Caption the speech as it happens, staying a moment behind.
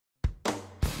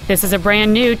This is a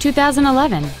brand new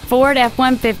 2011 Ford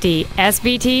F-150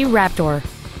 SVT Raptor.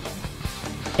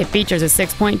 It features a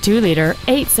 6.2-liter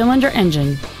 8-cylinder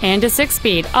engine and a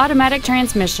 6-speed automatic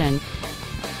transmission.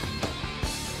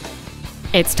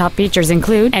 Its top features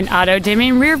include an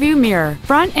auto-dimming rear-view mirror,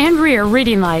 front and rear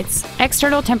reading lights,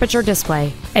 external temperature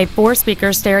display, a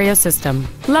 4-speaker stereo system,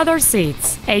 leather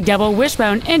seats, a double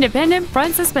wishbone independent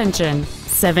front suspension,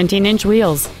 17-inch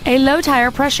wheels, a low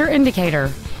tire pressure indicator,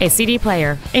 a CD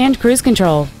player, and cruise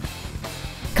control.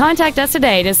 Contact us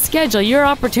today to schedule your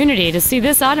opportunity to see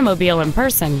this automobile in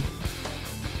person.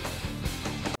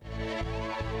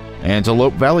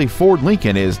 Antelope Valley Ford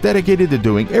Lincoln is dedicated to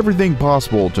doing everything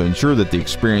possible to ensure that the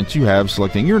experience you have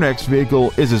selecting your next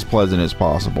vehicle is as pleasant as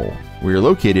possible. We are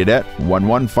located at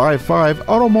 1155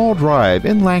 Auto Mall Drive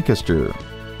in Lancaster.